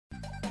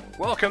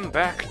Welcome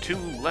back to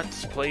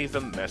Let's Play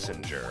the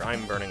Messenger.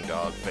 I'm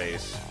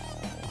BurningDogFace.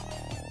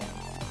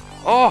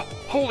 Oh,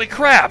 holy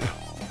crap!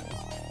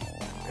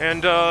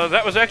 And,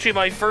 that was actually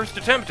my first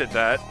attempt at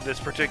that, this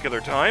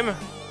particular time.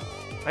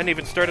 I hadn't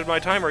even started my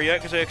timer yet,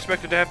 because I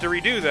expected to have to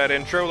redo that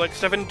intro like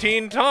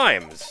 17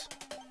 times!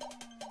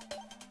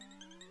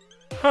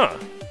 Huh.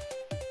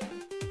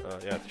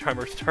 Yeah, the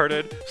timer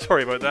started.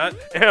 Sorry about that.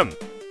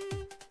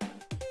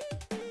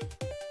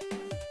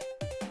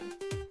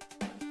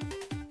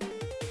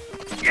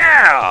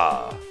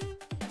 Yeah!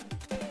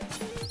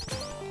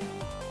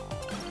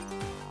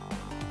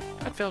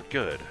 That felt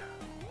good.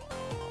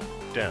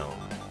 Down.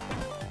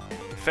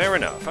 Fair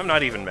enough. I'm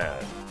not even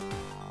mad.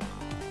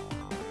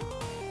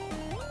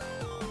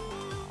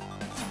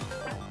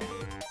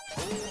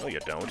 Oh, you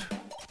don't.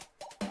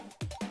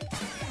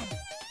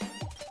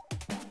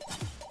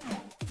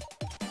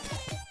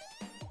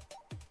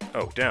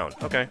 Oh, down.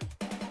 Okay.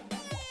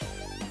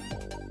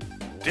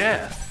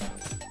 Death!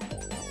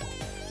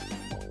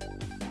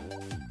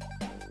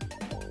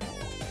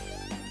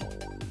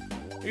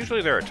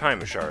 Usually there are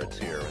time shards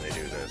here when they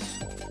do this.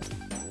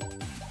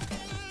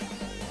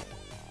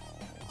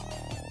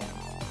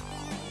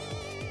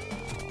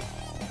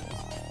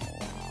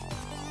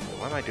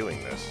 Why am I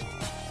doing this?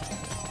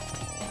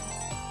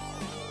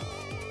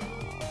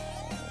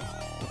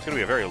 It's gonna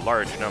be a very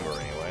large number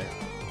anyway.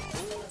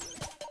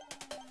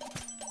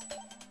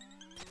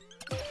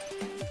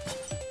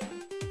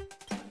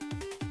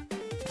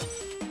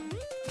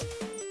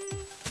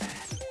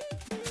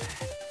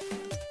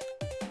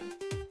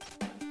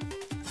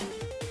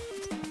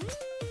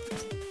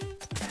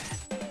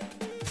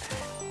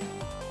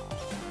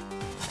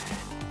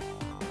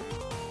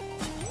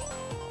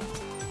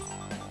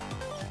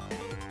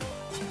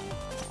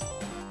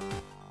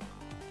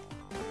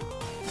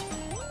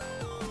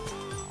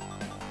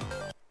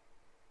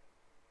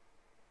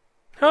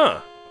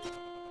 Huh.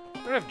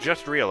 I've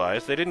just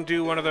realized they didn't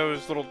do one of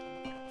those little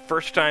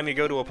first time you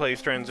go to a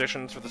place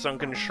transitions for the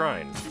Sunken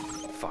Shrine.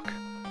 Fuck.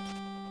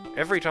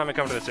 Every time I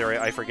come to this area,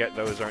 I forget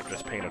those aren't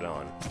just painted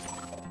on.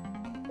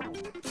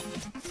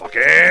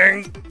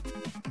 Fucking!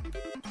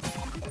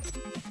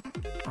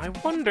 I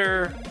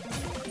wonder...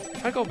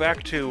 if I go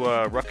back to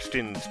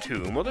Ruxxtin's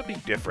tomb, will it be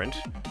different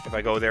if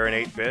I go there in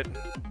 8-bit?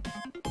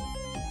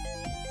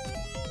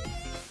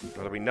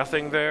 Will there be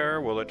nothing there?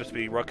 Will it just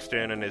be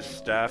Ruxxtin and his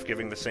staff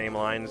giving the same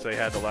lines they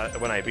had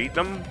when I beat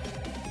them?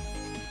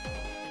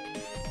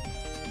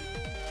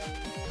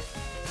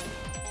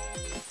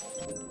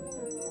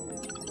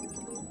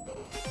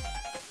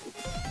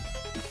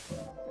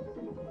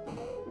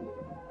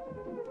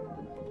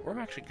 Where am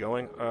I actually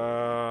going?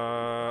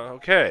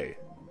 Okay.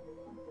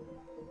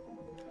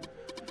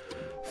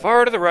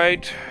 Far to the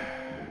right.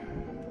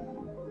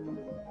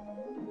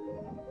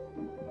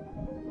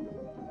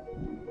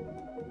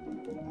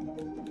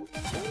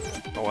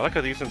 Oh, I like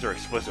how these things are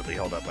explicitly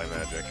held up by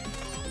magic.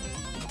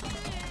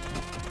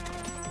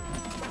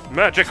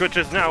 Magic which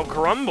is now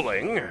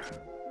crumbling!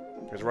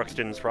 Because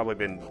Ruxxtin's probably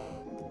been...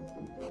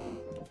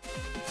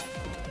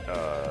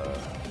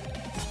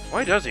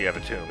 why does he have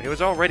a tomb? He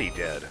was already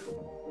dead.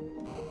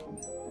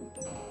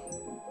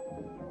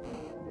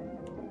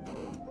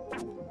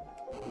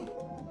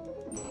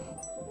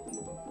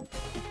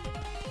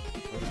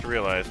 I just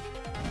realized...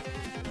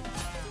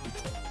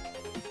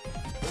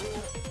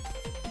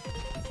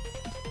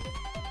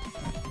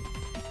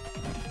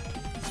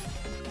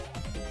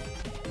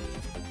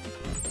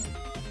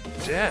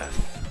 death.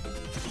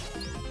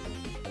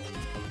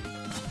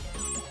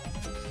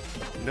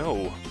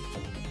 No.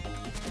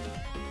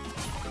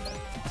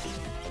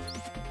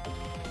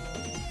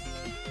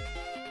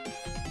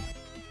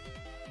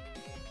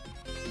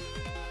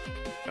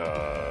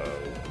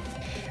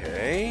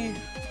 Okay.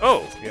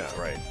 Oh, yeah,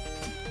 right.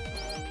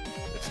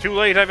 It's too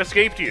late, I've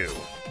escaped you.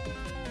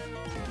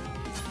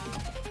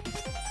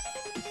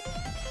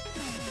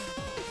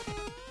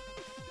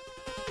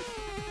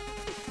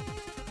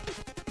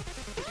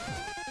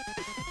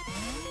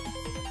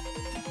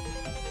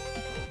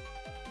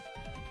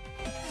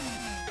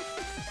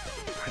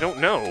 I don't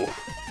know.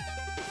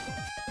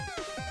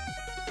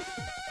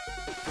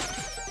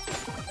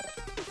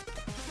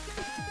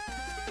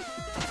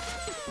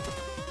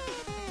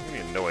 I'm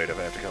getting annoyed if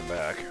I have to come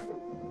back.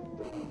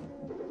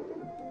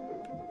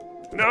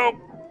 Nope!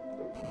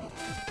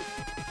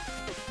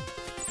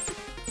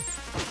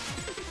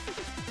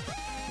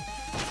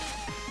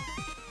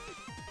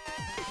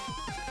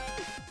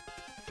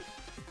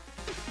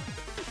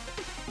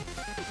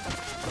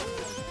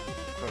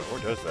 Oh,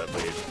 where does that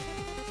lead?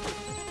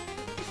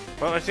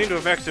 Well, I seem to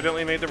have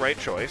accidentally made the right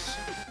choice.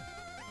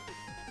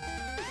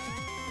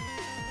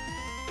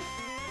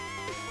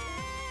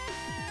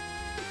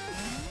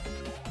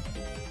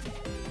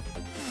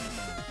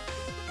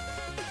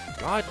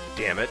 God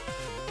damn it.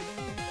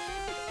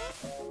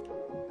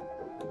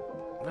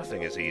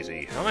 Nothing is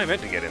easy. How am I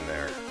meant to get in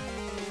there?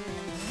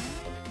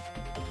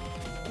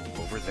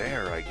 Over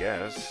there, I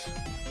guess.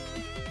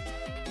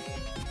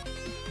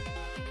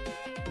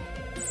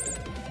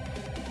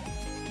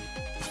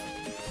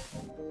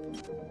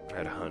 I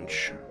had a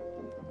hunch.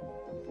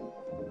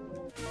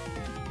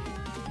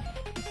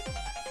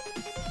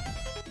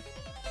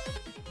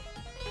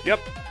 Yep.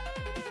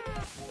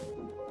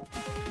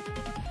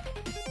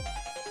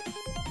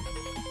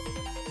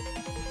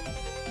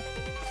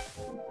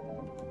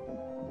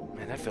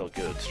 Man, that felt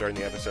good, starting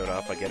the episode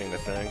off by getting the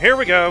thing. Here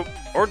we go!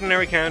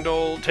 Ordinary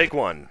candle, take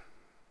one.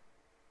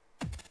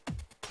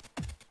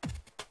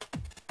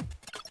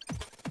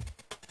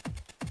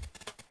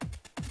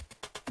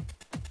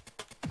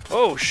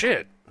 Oh,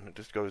 shit! It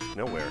just goes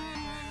nowhere.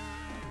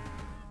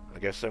 I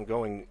guess I'm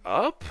going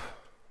up?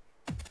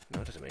 No,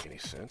 that doesn't make any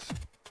sense.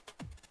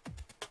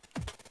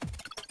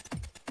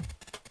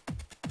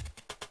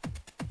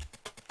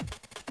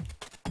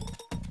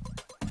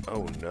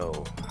 Oh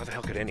no. How the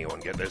hell could anyone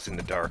get this in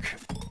the dark?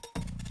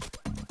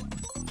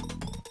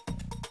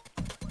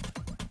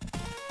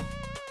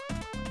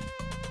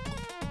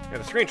 Yeah,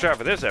 the screenshot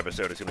for this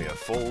episode is going to be a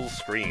full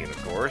screen,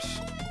 of course.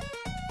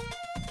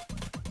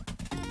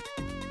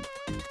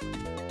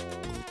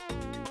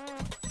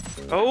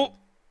 Oh!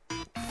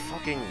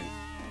 Fucking...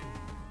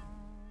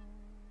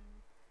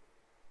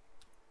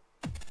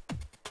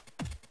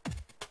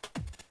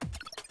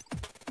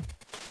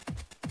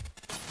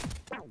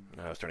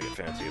 No, I was trying to get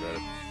fancy about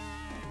it.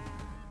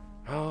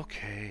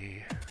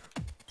 Okay.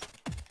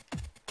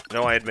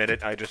 No, I admit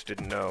it, I just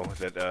didn't know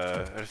that,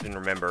 I just didn't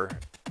remember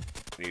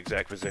the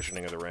exact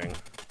positioning of the ring.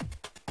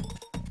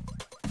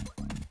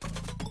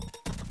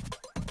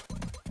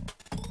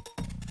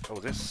 Oh,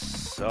 this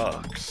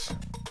sucks.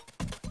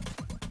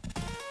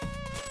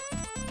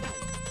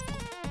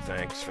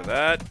 Thanks for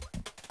that.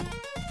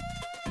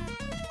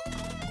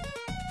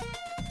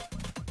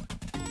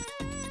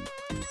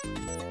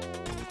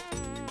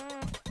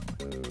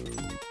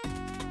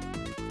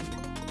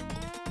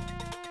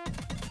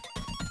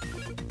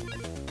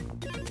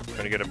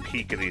 Trying to get a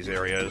peek of these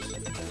areas.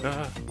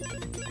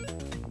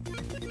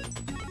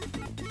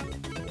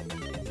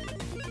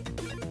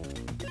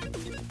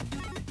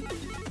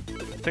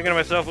 Thinking to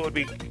myself, it would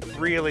be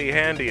really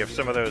handy if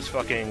some of those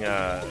fucking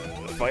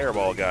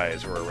fireball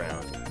guys were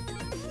around.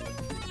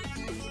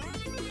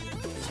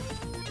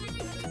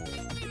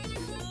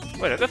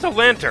 Wait, that's a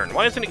lantern.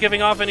 Why isn't it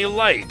giving off any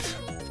light?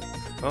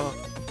 Oh.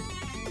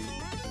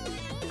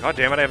 God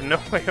damn it, I have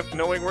no way of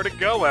knowing where to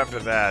go after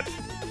that.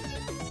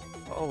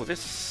 Oh,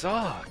 this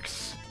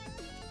sucks.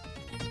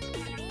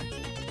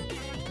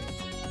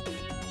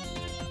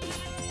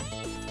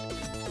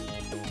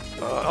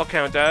 I'll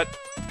count that.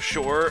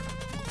 Sure.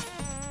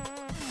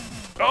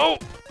 Oh!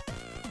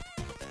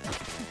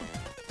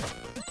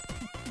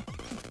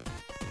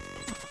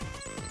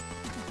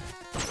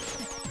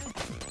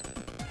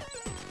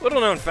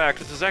 Little known fact,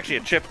 this is actually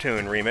a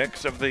chiptune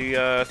remix of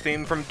the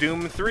theme from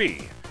Doom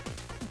 3.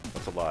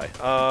 That's a lie.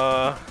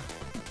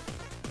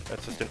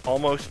 That's just an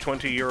almost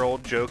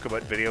 20-year-old joke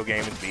about video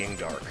games being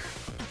dark.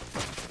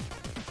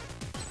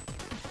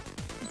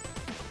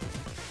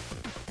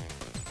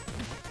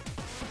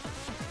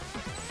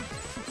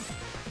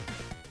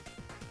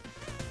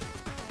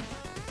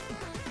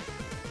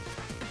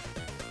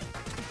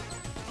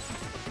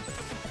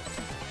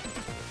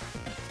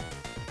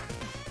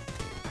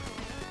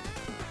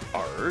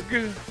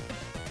 Arg.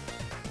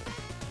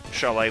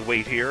 Shall I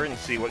wait here and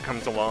see what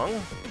comes along?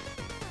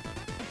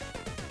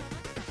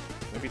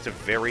 Maybe it's a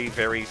very,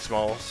 very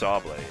small saw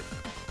blade.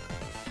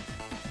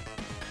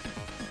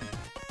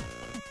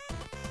 I'm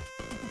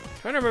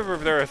trying to remember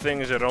if there are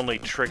things that only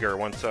trigger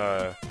once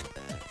I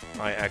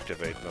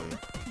activate them.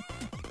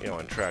 You know,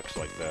 on tracks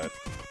like that.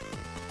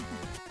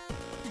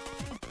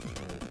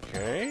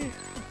 Okay.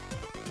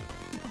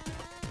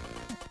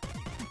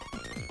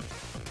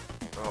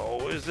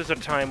 Oh, is this a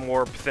time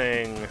warp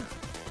thing?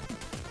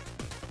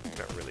 You're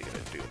not really gonna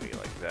do me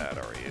like that,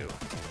 are you?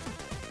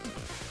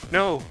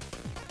 No!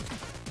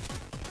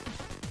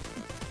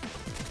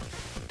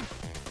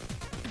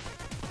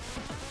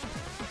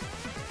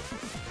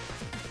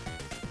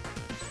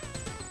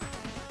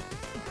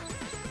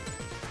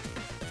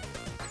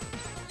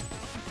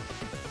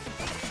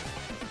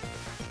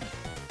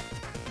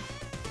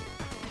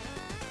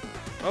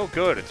 Oh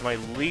good, it's my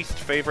least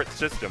favorite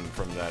system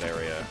from that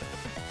area.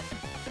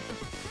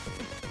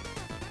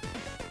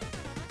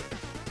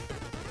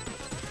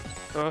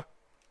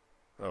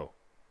 Oh.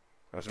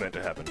 That was meant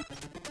to happen.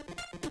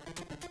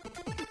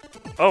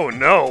 Oh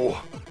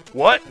no!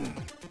 What?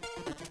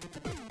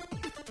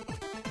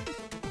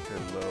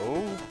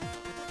 Hello?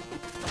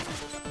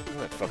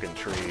 That fucking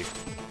tree.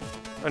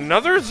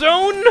 Another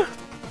zone?!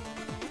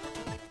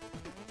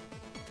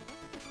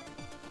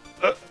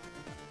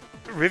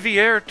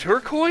 Riviere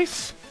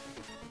turquoise?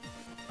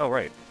 Oh,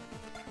 right.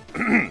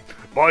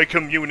 By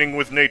communing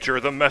with nature,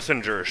 the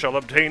messenger shall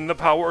obtain the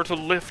power to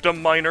lift a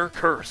minor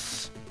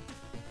curse.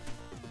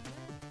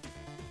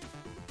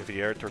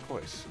 Riviere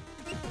turquoise.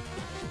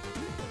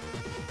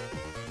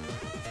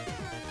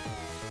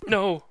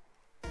 No!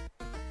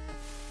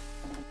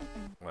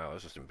 Wow,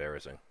 that's just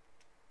embarrassing.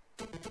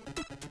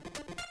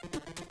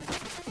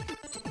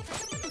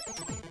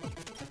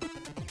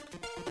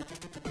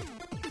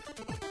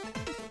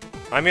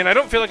 I mean, I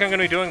don't feel like I'm going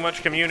to be doing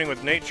much communing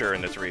with nature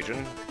in this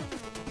region.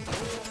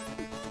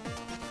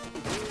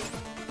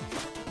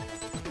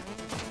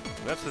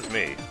 That's just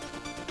me.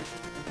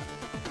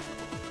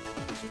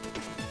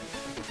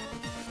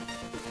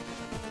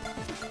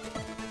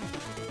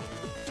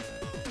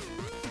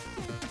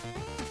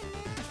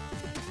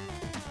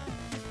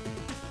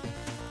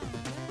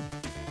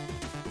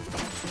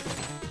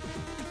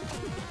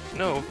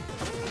 No.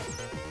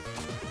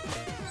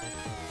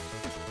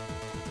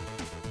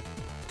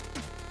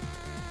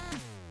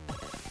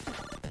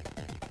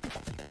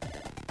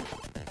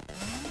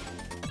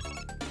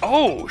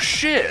 Oh,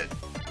 shit!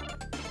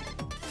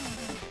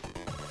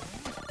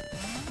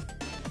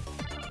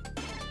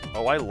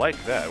 Oh, I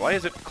like that. Why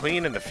is it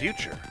clean in the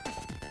future?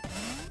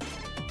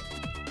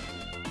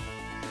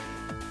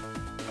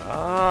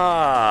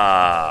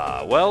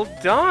 Ah, well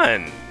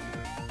done!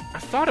 I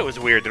thought it was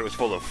weird that it was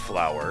full of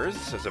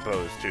flowers, as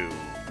opposed to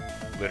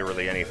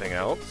literally anything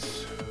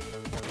else.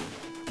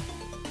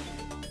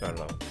 I don't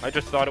know. I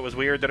just thought it was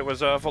weird that it was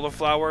full of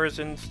flowers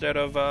instead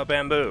of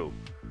bamboo.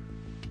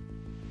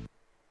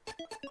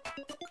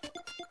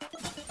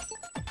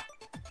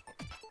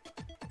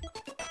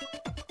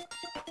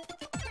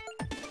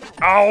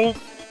 Ow!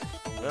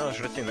 Well, I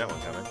should have seen that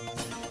one coming.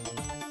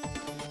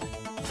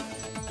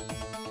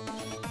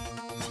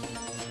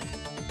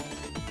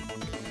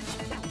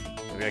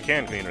 Maybe I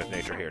can clean with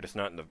nature here, just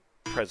not in the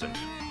present.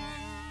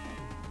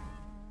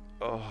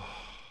 Oh.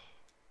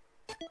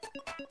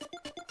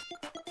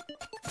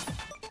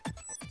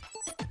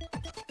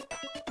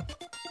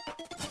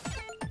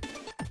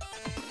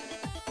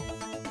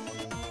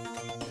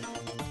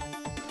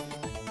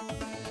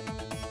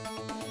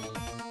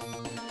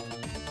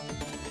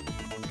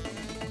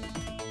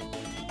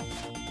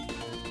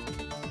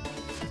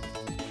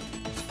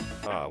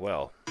 Ah,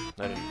 well,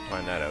 I didn't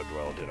plan that out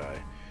well, did I?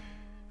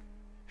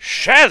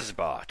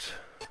 Shazbot!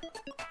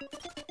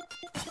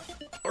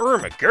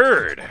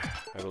 Ermagerd,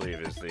 I believe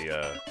is the,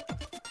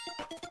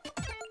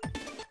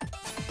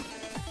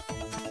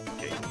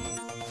 Okay.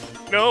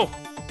 No!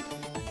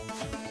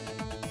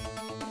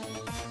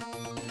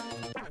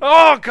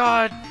 Oh,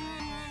 God!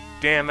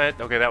 Damn it.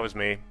 Okay, that was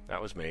me.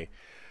 That was me.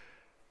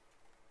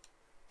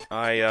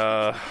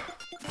 I,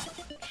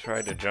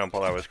 tried to jump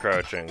while I was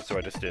crouching, so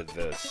I just did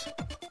this.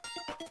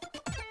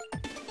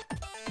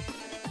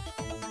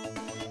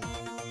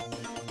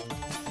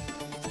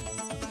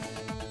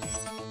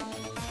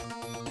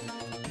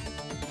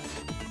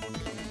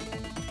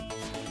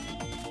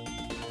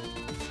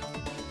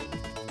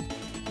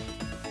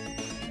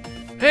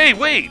 Hey,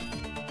 wait!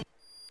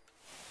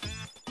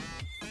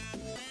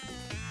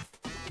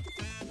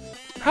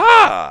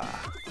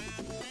 Ha!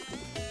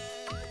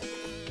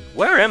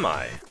 Where am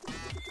I?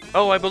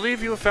 Oh, I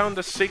believe you have found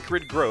the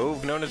sacred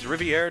grove known as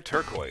Riviere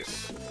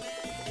Turquoise.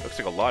 Looks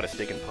like a lot has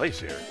taken place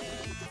here.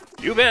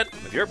 You bet!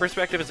 With your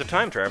perspective as a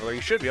time traveler,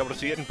 you should be able to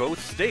see it in both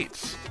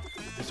states.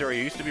 This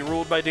area used to be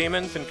ruled by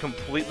demons and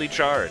completely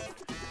charred.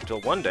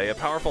 Until one day, a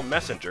powerful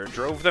messenger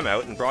drove them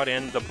out and brought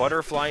in the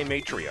Butterfly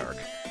Matriarch,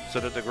 so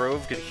that the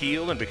grove could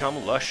heal and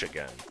become lush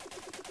again.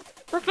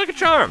 Worked like a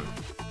charm!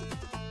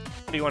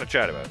 What do you want to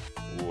chat about?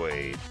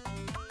 Wait.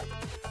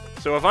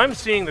 So if I'm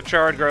seeing the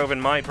charred grove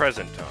in my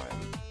present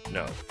time,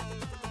 no.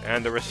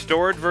 And the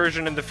restored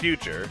version in the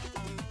future,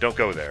 don't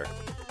go there.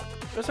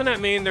 Doesn't that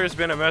mean there's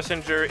been a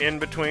messenger in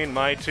between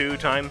my two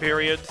time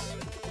periods?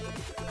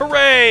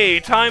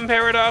 Hooray! Time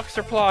paradox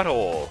or plot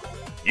hole?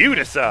 You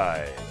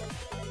decide!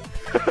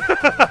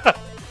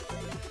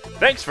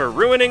 Thanks for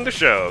ruining the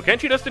show.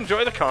 Can't you just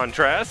enjoy the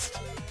contrast?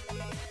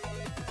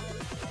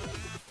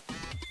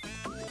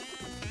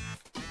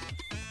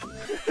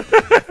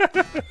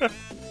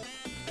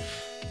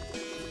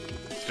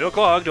 Still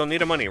clogged. Don't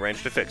need a money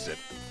wrench to fix it.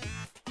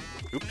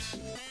 Oops.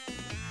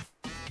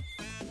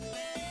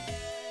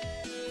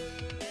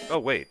 Oh,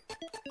 wait.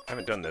 I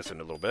haven't done this in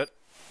a little bit.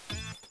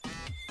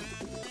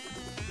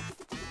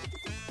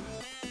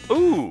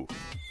 Ooh!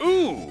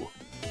 Ooh!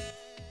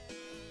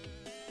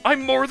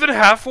 I'm more than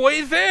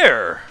halfway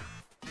there!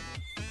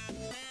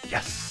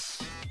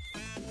 Yes!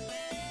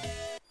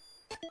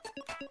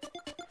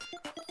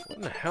 What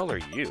in the hell are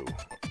you?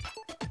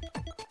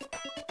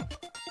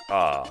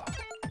 Ah.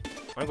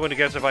 I'm going to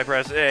guess if I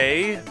press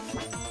A...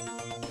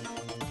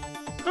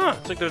 Huh,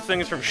 it's like those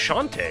things from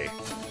Shantae.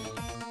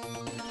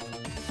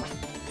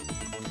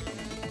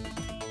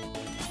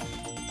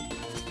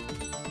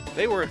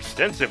 They were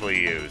extensively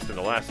used in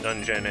the last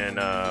dungeon in,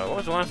 what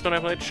was the last one I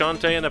played?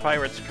 Shantae and the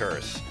Pirate's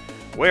Curse,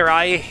 where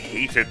I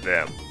hated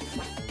them.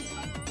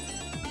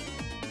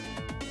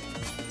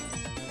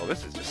 Oh,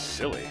 this is just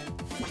silly.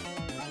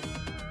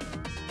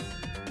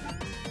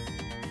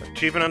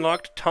 Achievement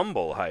unlocked,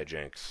 Tumble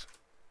Hijinks.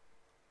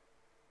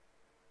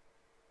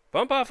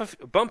 Bump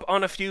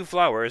on a few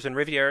flowers in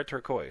Riviere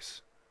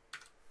Turquoise.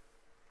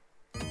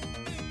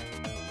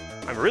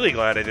 I'm really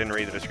glad I didn't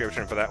read the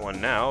description for that one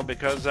now,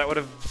 because that would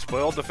have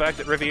spoiled the fact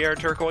that Riviere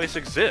Turquoise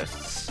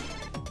exists.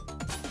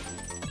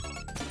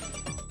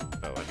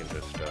 Oh, I can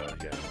just,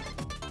 yeah.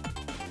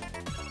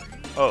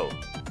 Oh,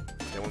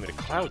 they want me to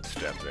cloud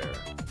step there.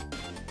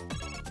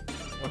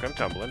 Look, I'm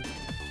tumbling.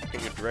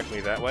 Can you direct me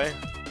that way?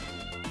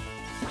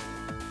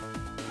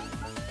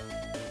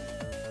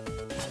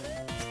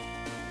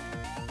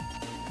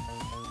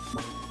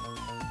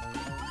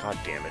 God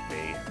damn it,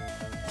 me.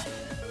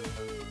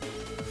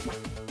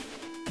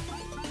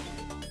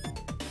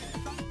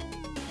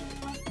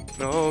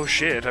 Oh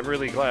shit, I'm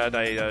really glad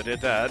I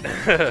did that.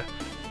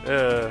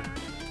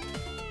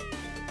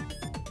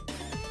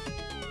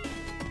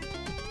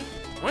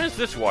 Why is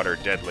this water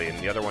deadly and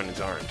the other ones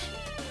aren't?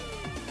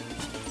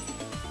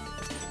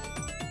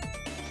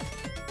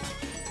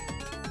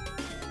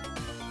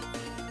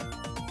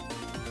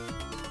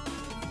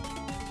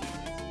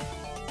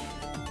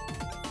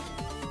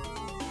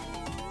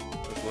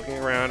 Just looking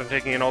around and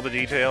taking in all the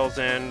details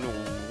and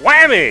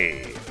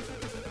whammy!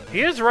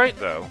 He is right,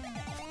 though.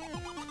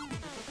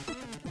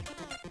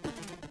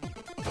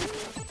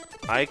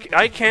 I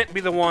can't be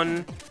the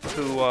one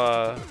who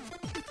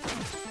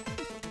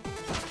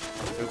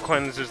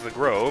cleanses the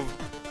grove,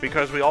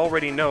 because we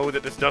already know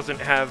that this doesn't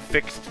have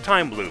fixed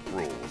time loop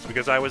rules,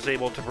 because I was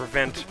able to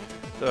prevent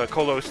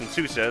Kolos and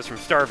Suses from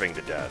starving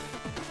to death.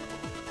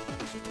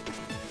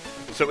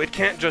 So it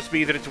can't just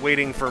be that it's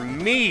waiting for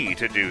me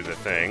to do the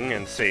thing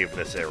and save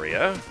this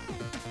area.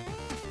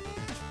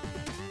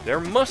 There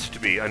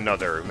must be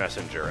another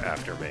messenger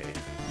after me,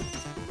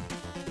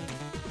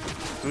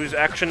 whose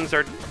actions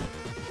are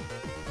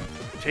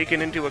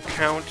taken into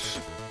account.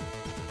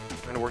 I'm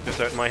trying to work this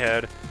out in my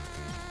head.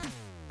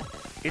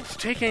 It's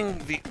taking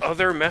the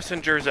other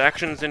messenger's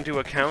actions into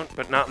account,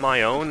 but not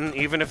my own,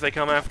 even if they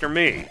come after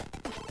me.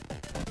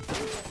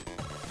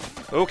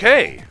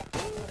 Okay.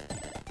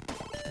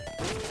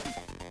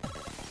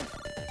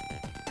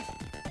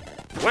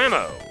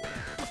 Whammo!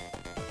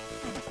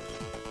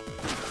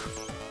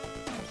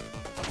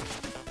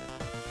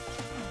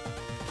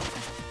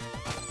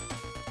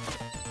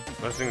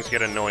 Those things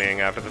get annoying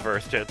after the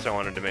first hit, so I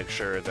wanted to make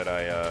sure that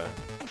I,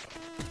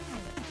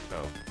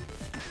 No!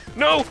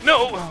 No!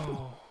 No!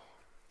 Oh.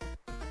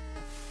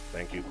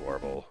 Thank you,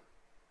 Corbel.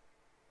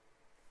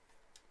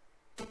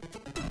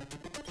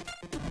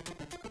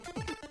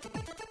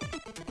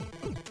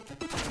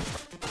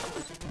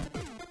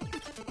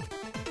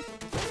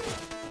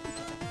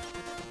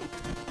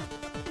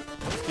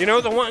 You know,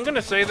 I'm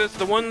gonna say this,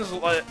 the ones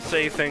that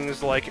say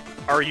things like,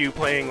 are you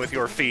playing with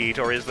your feet,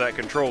 or is that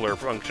controller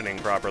functioning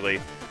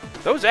properly?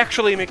 Those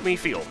actually make me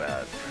feel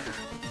bad.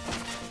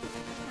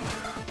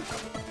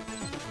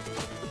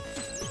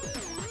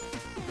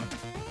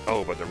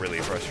 Oh, but the really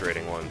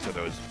frustrating ones are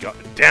those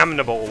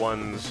damnable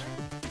ones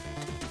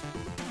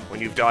when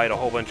you've died a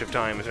whole bunch of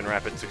times in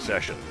rapid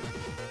succession.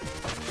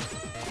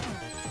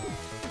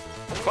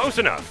 Close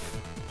enough!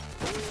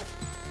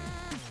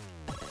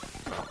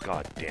 Oh,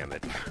 god damn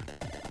it.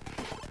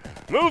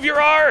 Move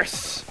your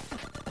arse!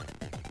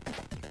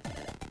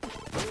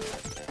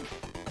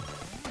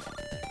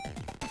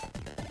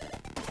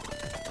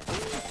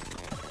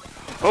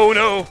 Oh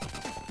no!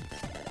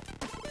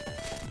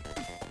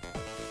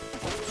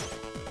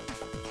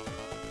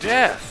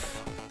 Death!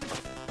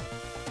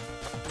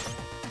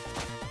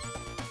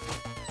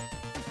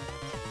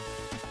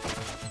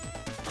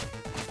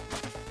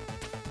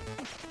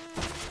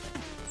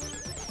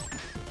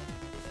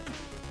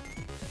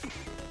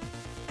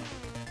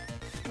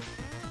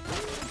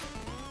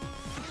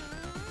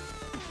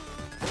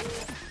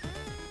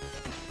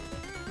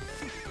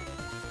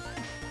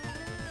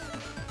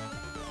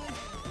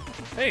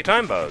 Hey,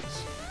 time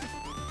bugs.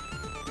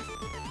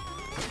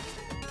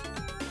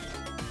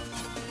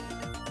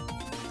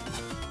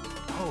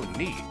 Oh,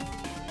 neat.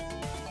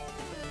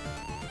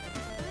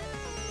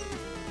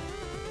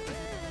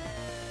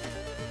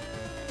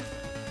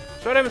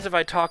 So what happens if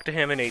I talk to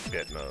him in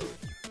 8-bit mode?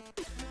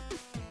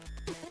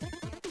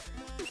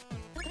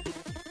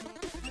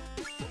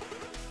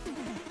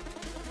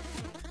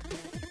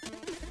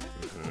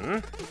 Mm-hmm.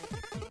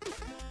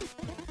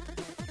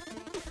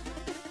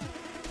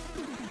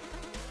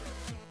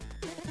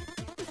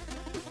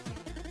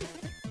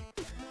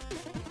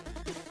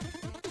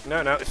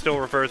 No, it still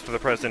refers to the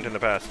present and the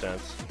past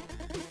tense.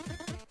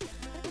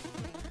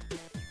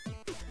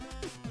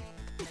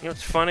 You know,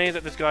 it's funny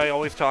that this guy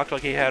always talked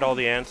like he had all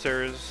the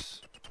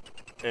answers,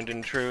 and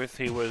in truth,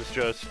 he was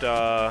just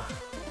as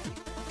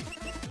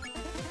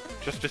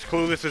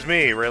clueless as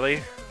me,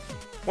 really.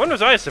 When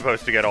was I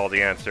supposed to get all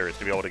the answers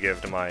to be able to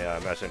give to my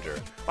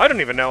messenger? I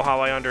don't even know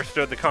how I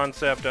understood the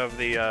concept of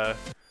the,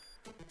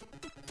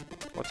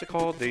 what's it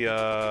called? The,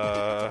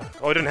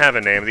 oh, it didn't have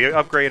a name. The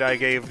upgrade I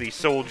gave the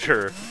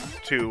soldier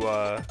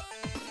to,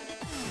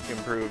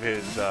 improve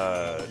his,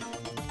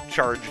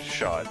 charged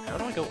shot. How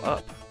do I go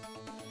up?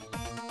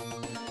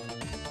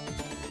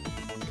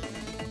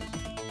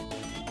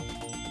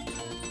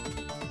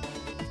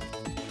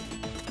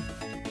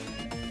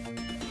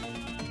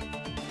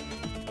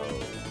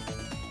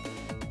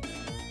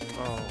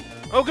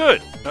 Oh,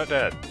 good! Not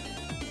dead.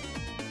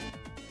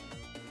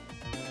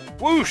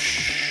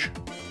 Whoosh!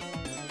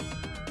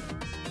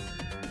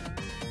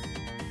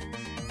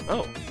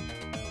 Oh.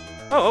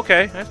 Oh,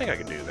 okay. I think I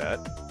can do that.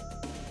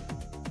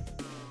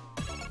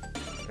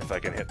 If I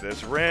can hit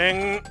this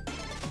ring.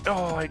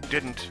 Oh, I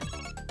didn't.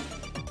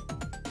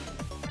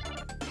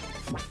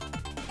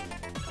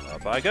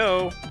 Up I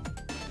go.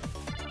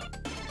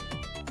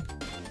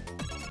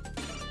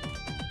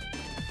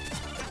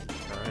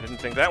 I didn't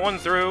think that one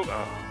through.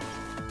 Oh.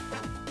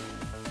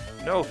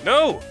 No,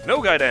 no!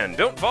 No, Gaiden!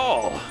 Don't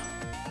fall!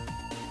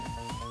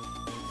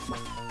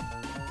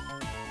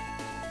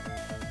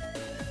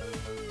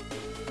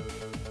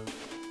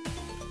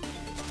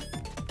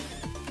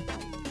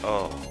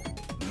 Oh,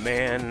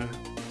 man.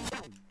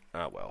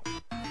 Ah, well.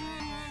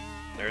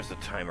 There's the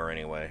timer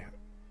anyway.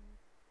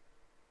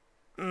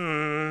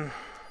 It's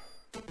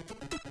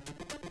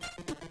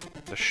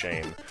a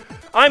shame.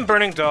 I'm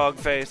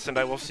BurningDogFace, and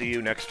I will see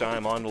you next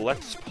time on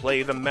Let's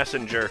Play the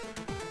Messenger,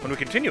 when we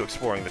continue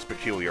exploring this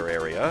peculiar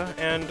area,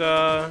 and,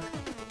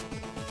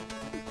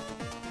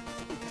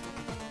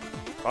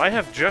 I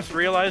have just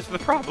realized the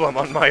problem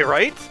on my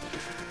right.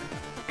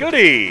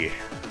 Goody!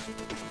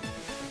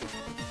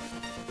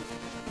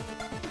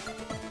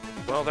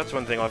 Well, that's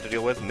one thing I'll have to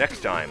deal with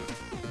next time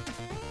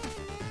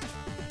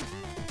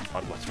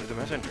on Let's Play the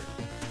Messenger.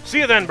 See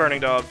you then,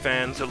 Burning Dog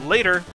fans. Later!